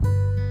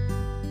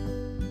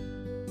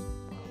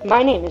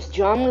My name is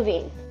John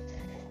Levine,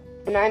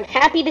 and I'm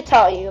happy to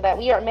tell you that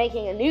we are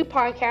making a new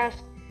podcast.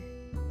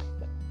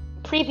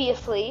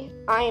 Previously,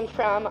 I am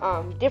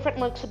from Different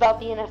Looks About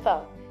the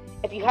NFL.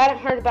 If you hadn't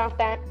heard about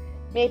that,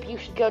 maybe you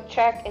should go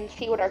check and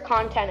see what our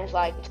content is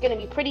like. It's going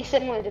to be pretty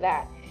similar to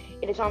that.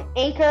 It is on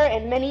Anchor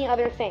and many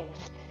other things,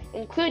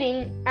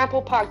 including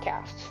Apple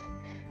Podcasts.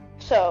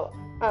 So,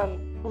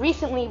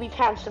 recently we've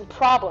had some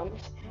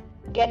problems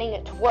getting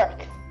it to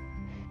work.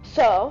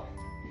 So,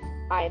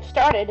 I have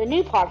started a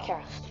new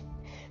podcast.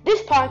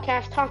 This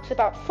podcast talks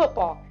about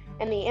football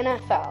and the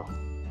NFL.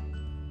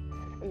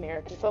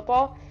 American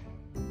football.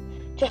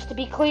 Just to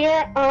be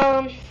clear,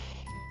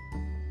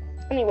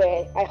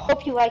 anyway, I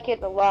hope you like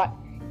it a lot.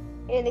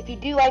 And if you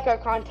do like our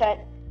content,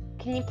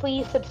 can you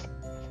please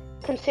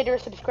consider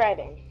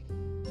subscribing?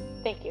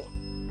 Thank you.